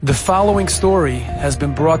The following story has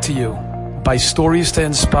been brought to you by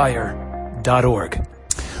StoriesToInspire.org.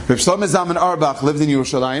 Reb Shlomo Zalman Auerbach lived in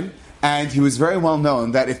Yerushalayim, and he was very well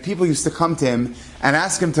known that if people used to come to him and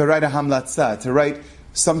ask him to write a hamlatza, to write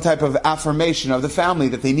some type of affirmation of the family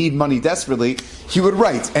that they need money desperately, he would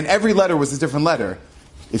write, and every letter was a different letter.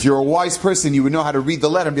 If you're a wise person, you would know how to read the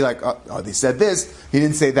letter and be like, oh, they said this, he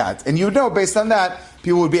didn't say that. And you would know, based on that,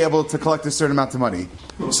 people would be able to collect a certain amount of money.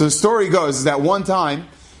 So the story goes is that one time,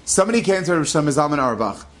 somebody came to Reb Shlomo Zalman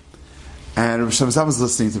Auerbach, and Reb Shlomo Zalman was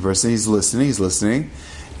listening to the person. He's listening,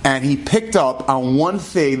 and he picked up on one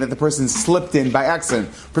thing that the person slipped in by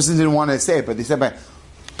accident. The person didn't want to say it, but they said by.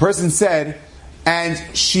 Person said, and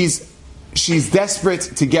she's desperate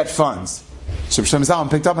to get funds. So Reb Shlomo Zalman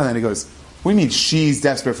picked up on that and he goes, "What do you mean she's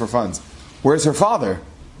desperate for funds? Where's her father?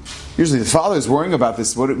 Usually the father is worrying about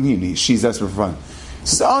this. What do you mean she's desperate for funds?" He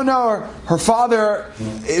says, "Oh no, her father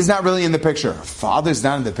is not really in the picture." Her father's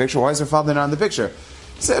not in the picture? Why is her father not in the picture?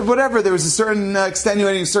 He said, whatever, there was a certain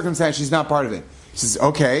extenuating circumstance, she's not part of it. He says,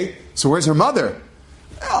 okay, so where's her mother?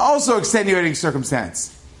 Also extenuating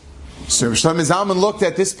circumstance. So Shlomo Zalman looked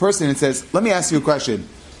at this person and says, let me ask you a question.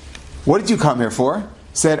 What did you come here for? He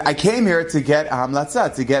said, I came here to get a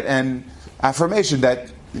hamlatza, to get an affirmation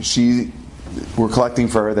that we're collecting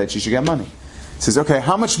for her that she should get money. He says, okay,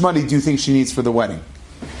 how much money do you think she needs for the wedding?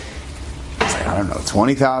 He's like, I don't know,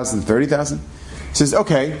 20,000, 30,000? He says,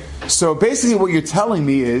 okay, so basically what you're telling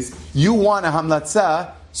me is you want a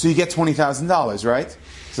hamlatza, so you get $20,000, right?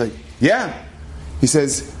 He's like, yeah. He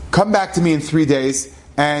says, come back to me in 3 days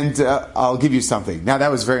and I'll give you something. Now that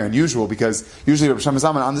was very unusual because usually Reb Shlomo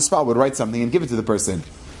Zalman on the spot would write something and give it to the person.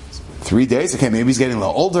 3 days? Okay, maybe he's getting a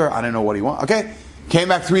little older. I don't know what he wants. Okay, came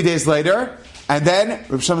back 3 days later. And then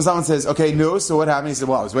Reb Shlomo Zalman says, okay, no, so what happened? He said,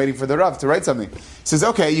 well, I was waiting for the Rav to write something. He says,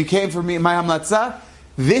 okay, you came for me, my hamlatza.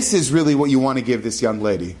 This is really what you want to give this young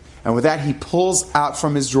lady. And with that, he pulls out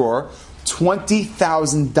from his drawer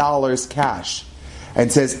 $20,000 cash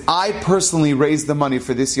and says, I personally raised the money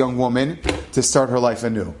for this young woman to start her life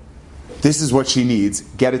anew. This is what she needs.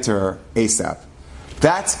 Get it to her ASAP.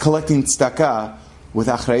 That's collecting tzedakah with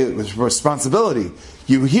achrayut, with responsibility.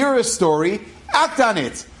 You hear a story, act on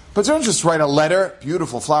it. But don't just write a letter,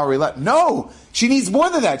 beautiful flowery letter. No, she needs more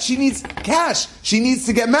than that. She needs cash. She needs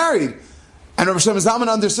to get married. And Reb Shlomo Zalman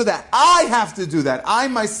understood that. I have to do that. I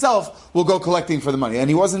myself will go collecting for the money. And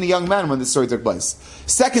he wasn't a young man when this story took place.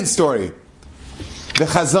 Second story. The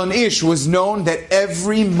Chazon Ish was known that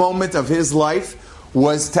every moment of his life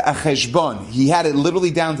was to a cheshbon. He had it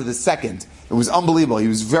literally down to the second. It was unbelievable. He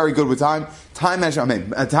was very good with time. Time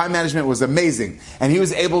management was amazing. And he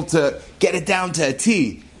was able to get it down to a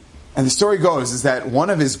T. And the story goes is that one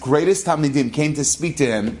of his greatest Talmidim came to speak to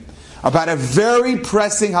him about a very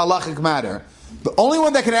pressing halachic matter. The only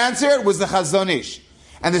one that could answer it was the Chazon Ish.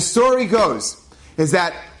 And the story goes is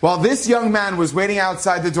that while this young man was waiting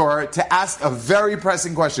outside the door to ask a very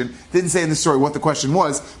pressing question, didn't say in the story what the question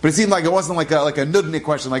was, but it seemed like it wasn't like a nudnik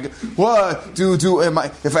question, like, what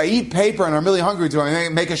if I eat paper and I'm really hungry, do I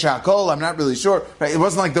make a shakol? I'm not really sure. Right? It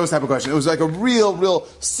wasn't like those type of questions. It was like a real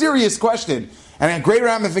serious question. And it had great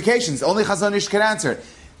ramifications. Only Chazon Ish could answer it.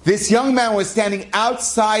 This young man was standing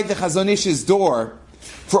outside the Chazon Ish's door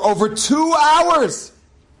for over 2 hours.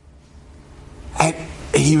 And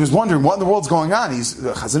he was wondering what in the world's going on.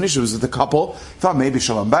 Chazon Ish was with the couple. He thought maybe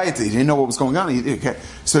Shalom Bayit. He didn't know what was going on.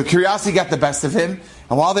 So curiosity got the best of him.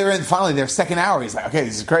 And while they were in finally their second hour, he's like, okay,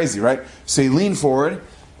 this is crazy, right? So he leaned forward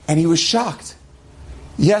and he was shocked.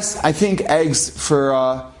 Yes, I think eggs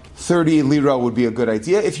for 30 lira would be a good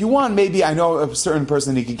idea. If you want, maybe I know a certain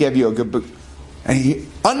person he could give you a good book. And he,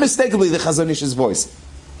 unmistakably, the Chazon Ish's voice.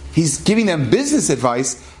 He's giving them business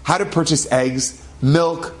advice, how to purchase eggs,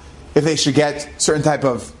 milk, if they should get certain type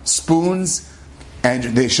of spoons, and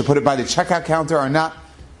they should put it by the checkout counter or not.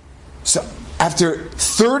 So after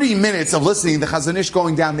 30 minutes of listening, the Chazon Ish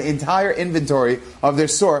going down the entire inventory of their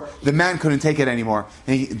store, the man couldn't take it anymore.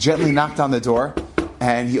 And he gently knocked on the door,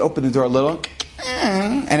 and he opened the door a little,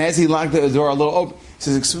 and as he locked the door a little open, he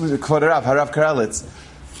says, excuse me, Kvod Rav, Harav Karelitz,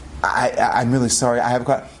 I'm really sorry, I have a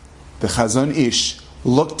question. The Chazon Ish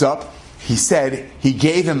looked up, he said, he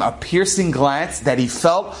gave him a piercing glance that he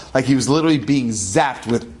felt like he was literally being zapped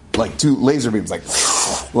with like 2 laser beams, like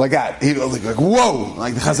that. He was like, whoa!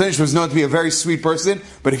 Like the Chazon Ish was known to be a very sweet person,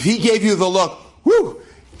 but if he gave you the look, whoo!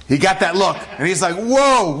 He got that look. And he's like,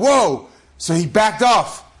 whoa! So he backed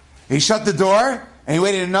off. He shut the door, and he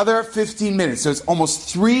waited another 15 minutes. So it's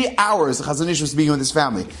almost 3 hours the Chazon Ish was speaking with his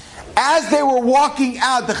family. As they were walking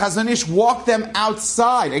out, the Chazon Ish walked them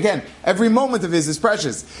outside. Again, every moment of his is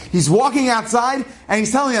precious. He's walking outside, and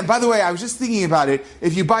he's telling them, by the way, I was just thinking about it,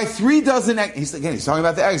 if you buy 3 dozen eggs, he's talking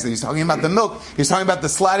about the eggs, and he's talking about the milk, he's talking about the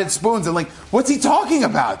slatted spoons, and what's he talking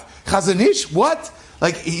about? Chazon Ish, what?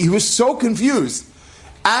 He was so confused.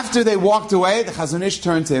 After they walked away, the Chazon Ish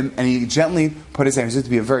turned to him and he gently put his hand, he used to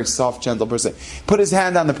be a very soft, gentle person, put his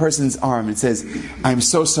hand on the person's arm and says, I'm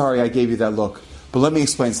so sorry I gave you that look, but let me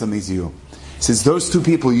explain something to you. He says, those 2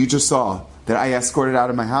 people you just saw that I escorted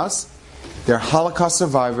out of my house, they're Holocaust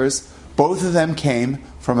survivors. Both of them came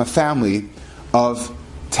from a family of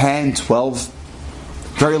 10, 12,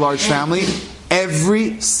 very large family.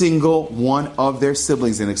 Every single one of their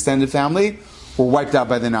siblings in extended family were wiped out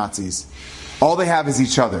by the Nazis. All they have is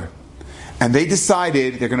each other. And they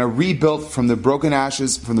decided they're going to rebuild from the broken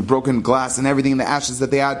ashes, from the broken glass and everything in the ashes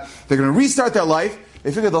that they had. They're going to restart their life.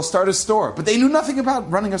 They figured they'll start a store. But they knew nothing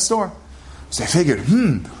about running a store. So they figured,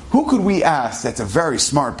 who could we ask that's a very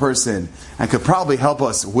smart person and could probably help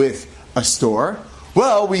us with a store?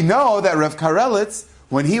 Well, we know that Rav Karelitz,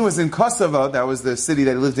 when he was in Kosovo, that was the city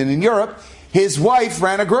that he lived in Europe, his wife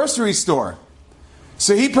ran a grocery store.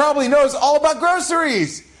 So he probably knows all about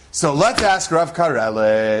groceries. So let's ask Rav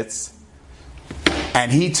Karelitz.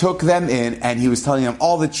 And he took them in and he was telling them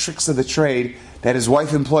all the tricks of the trade that his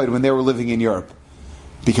wife employed when they were living in Europe.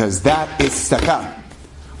 Because that is tzedakah.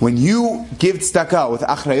 When you give tzedakah with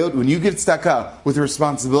achrayut, when you give tzedakah with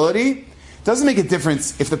responsibility, it doesn't make a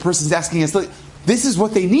difference if the person's asking us, this is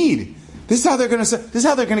what they need. This is how they're going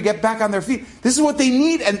to get back on their feet. This is what they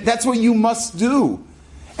need, and that's what you must do.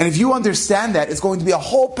 And if you understand that, it's going to be a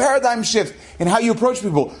whole paradigm shift in how you approach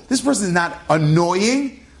people. This person is not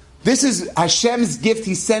annoying. This is Hashem's gift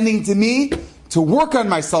He's sending to me to work on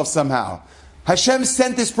myself somehow. Hashem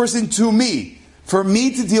sent this person to me for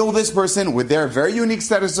me to deal with this person with their very unique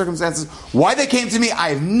set of circumstances. Why they came to me, I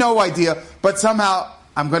have no idea. But somehow,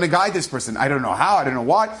 I'm going to guide this person. I don't know how, I don't know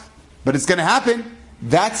why, but it's going to happen.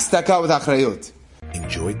 That's tzedakah with achrayut.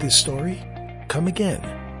 Enjoyed this story? Come again.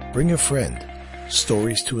 Bring a friend.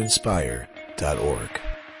 StoriesToInspire.org